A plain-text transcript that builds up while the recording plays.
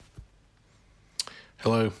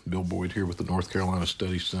Hello, Bill Boyd here with the North Carolina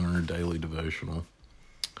Study Center Daily Devotional.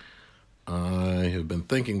 I have been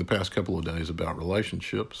thinking the past couple of days about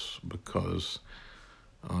relationships because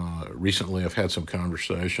recently I've had some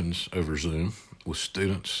conversations over Zoom with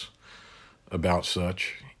students about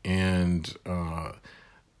such. And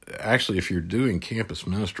actually, if you're doing campus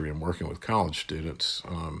ministry and working with college students,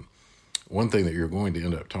 one thing that you're going to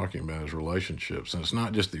end up talking about is relationships. And it's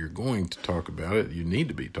not just that you're going to talk about it, you need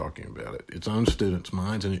to be talking about it. It's on students'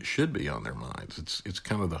 minds, and it should be on their minds. It's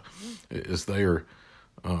kind of as they are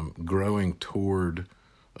growing toward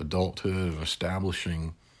adulthood and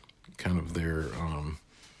establishing kind of their,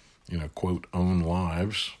 quote, own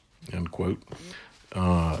lives, end quote.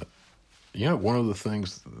 One of the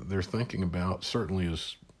things they're thinking about certainly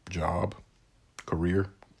is job,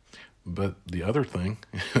 career. But the other thing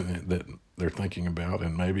that they're thinking about,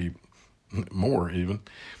 and maybe more even,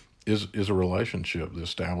 is a relationship, the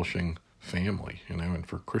establishing family. And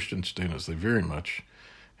for Christian students, they very much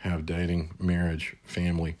have dating, marriage,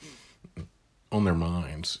 family on their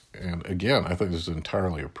minds. And again, I think this is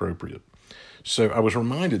entirely appropriate. So I was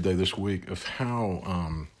reminded, though, this week of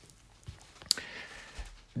how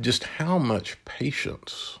much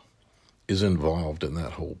patience is involved in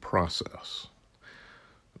that whole process.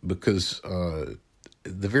 Because the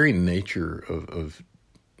very nature of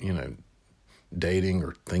dating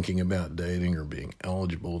or thinking about dating or being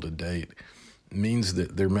eligible to date means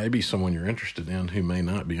that there may be someone you're interested in who may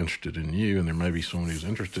not be interested in you, and there may be someone who's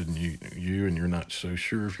interested in you and you're not so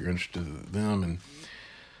sure if you're interested in them.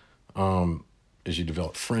 And as you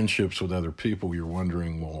develop friendships with other people, you're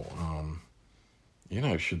wondering, well,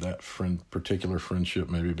 should that particular friendship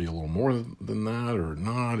maybe be a little more than that or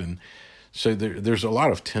not? And so there's a lot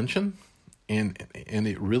of tension, and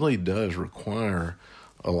it really does require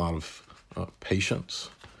a lot of patience,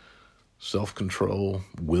 self-control,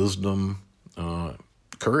 wisdom,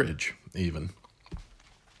 courage even.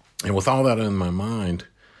 And with all that in my mind,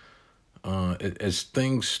 as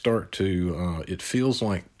things start to, it feels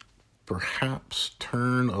like perhaps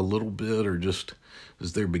turn a little bit, or just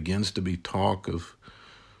as there begins to be talk of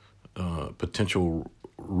potential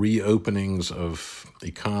reopenings of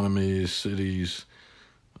economies, cities,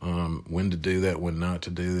 when to do that, when not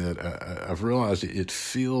to do that. I've realized it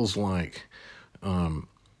feels like,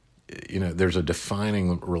 there's a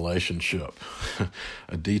defining relationship,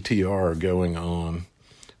 a DTR going on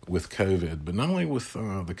with COVID, but not only with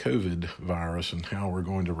the COVID virus and how we're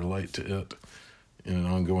going to relate to it in an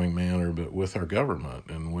ongoing manner, but with our government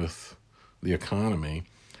and with the economy,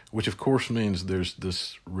 which of course means there's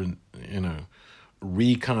this,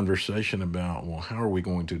 re-conversation about, well, how are we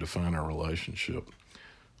going to define our relationship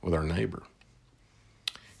with our neighbor?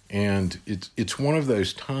 And it's one of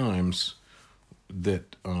those times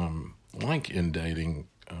that, like in dating,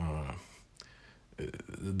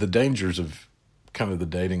 the dangers of kind of the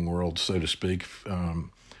dating world, so to speak,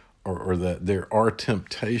 or that there are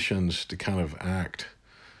temptations to kind of act,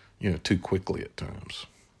 too quickly at times.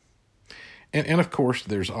 And of course,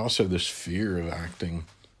 there's also this fear of acting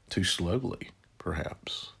too slowly,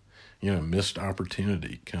 perhaps, missed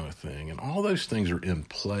opportunity kind of thing. And all those things are in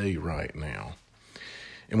play right now.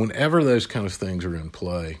 And whenever those kind of things are in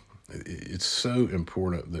play, it's so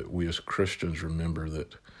important that we as Christians remember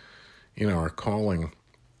that, our calling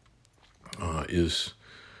is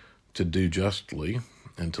to do justly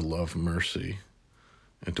and to love mercy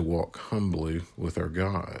and to walk humbly with our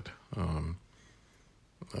God.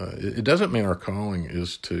 It doesn't mean our calling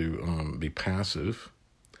is to be passive,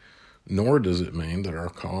 nor does it mean that our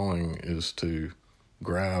calling is to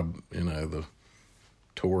grab, the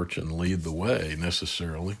torch and lead the way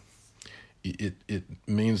necessarily. It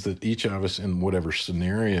means that each of us, in whatever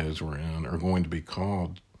scenarios we're in, are going to be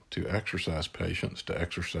called to exercise patience, to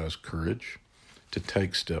exercise courage, to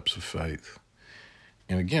take steps of faith,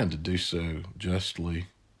 and again, to do so justly,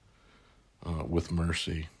 with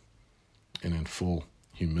mercy, and in full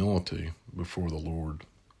humility before the Lord.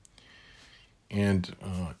 And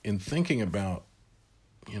in thinking about,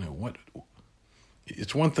 what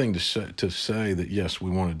it's one thing to say that, yes, we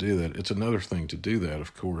want to do that. It's another thing to do that,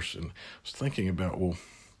 of course. And I was thinking about, well,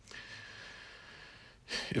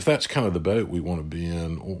 if that's kind of the boat we want to be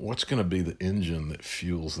in, what's going to be the engine that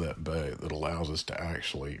fuels that boat, that allows us to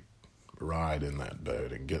actually ride in that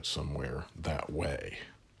boat and get somewhere that way?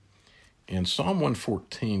 And Psalm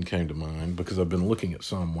 114 came to mind because I've been looking at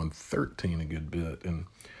Psalm 113 a good bit. And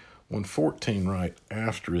 114 right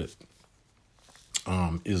after it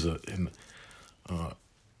is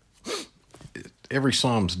every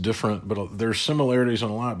psalm's different, but there's similarities on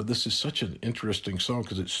a lot. But this is such an interesting psalm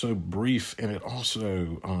because it's so brief, and it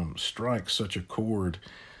also strikes such a chord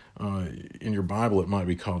In your Bible, it might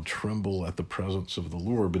be called tremble at the presence of the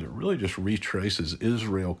Lord, but it really just retraces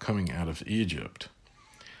Israel coming out of Egypt.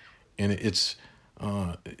 And it's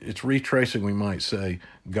retracing, we might say,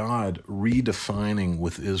 God redefining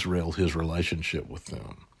with Israel his relationship with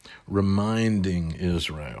them, reminding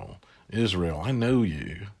Israel, I know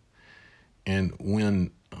you, and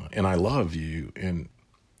and I love you, and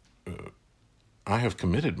I have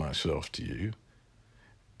committed myself to you.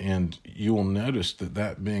 And you will notice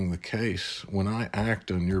that being the case, when I act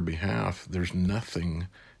on your behalf, there's nothing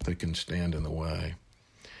that can stand in the way.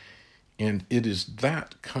 And it is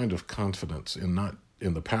that kind of confidence not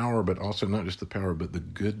in the power, but also not just the power, but the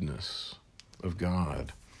goodness of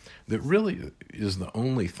God that really is the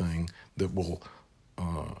only thing that will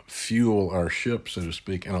fuel our ship, so to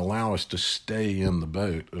speak, and allow us to stay in the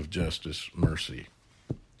boat of justice, mercy,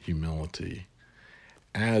 humility,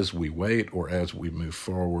 as we wait or as we move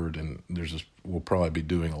forward. And we'll probably be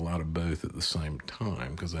doing a lot of both at the same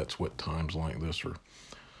time, because that's what times like this are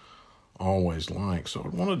always like. So I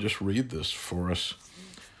want to just read this for us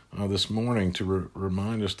this morning to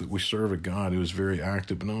remind us that we serve a God who is very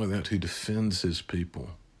active, but not only that, who defends his people.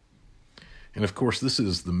 And of course, this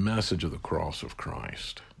is the message of the cross of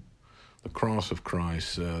Christ. The cross of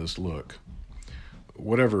Christ says, look,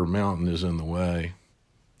 whatever mountain is in the way,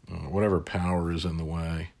 whatever power is in the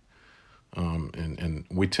way, and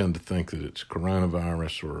we tend to think that it's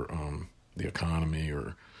coronavirus or the economy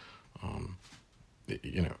or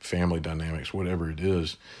family dynamics, whatever it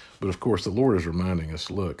is. But of course, the Lord is reminding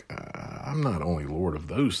us, look, I'm not only Lord of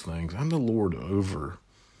those things, I'm the Lord over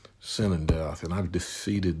sin and death, and I've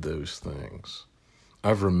defeated those things.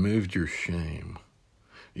 I've removed your shame.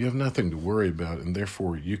 You have nothing to worry about, and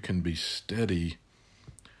therefore you can be steady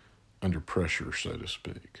under pressure, so to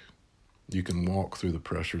speak. You can walk through the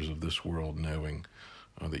pressures of this world knowing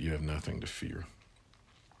that you have nothing to fear.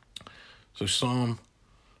 So Psalm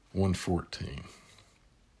 114.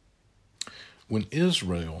 When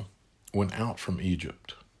Israel went out from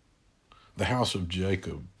Egypt, the house of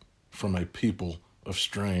Jacob from a people of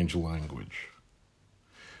strange language,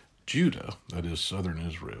 Judah, that is southern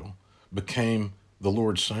Israel, became the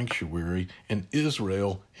Lord's sanctuary, and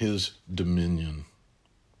Israel his dominion.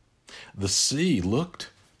 The sea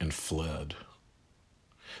looked and fled.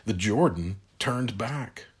 The Jordan turned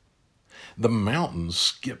back. The mountains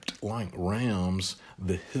skipped like rams,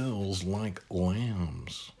 the hills like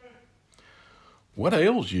lambs. What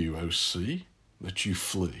ails you, O sea, that you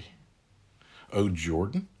flee? O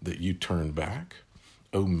Jordan, that you turn back?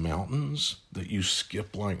 O mountains, that you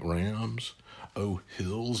skip like rams? O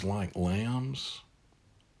hills like lambs?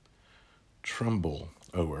 Tremble,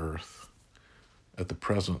 O earth, at the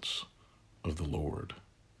presence of the Lord,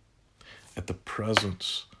 at the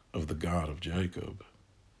presence of the God of Jacob,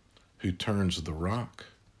 who turns the rock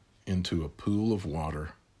into a pool of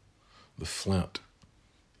water, the flint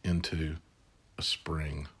into a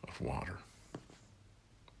spring of water.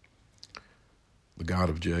 The God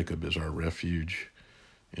of Jacob is our refuge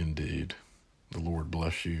indeed. The Lord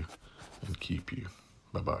bless you and keep you.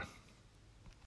 Bye-bye.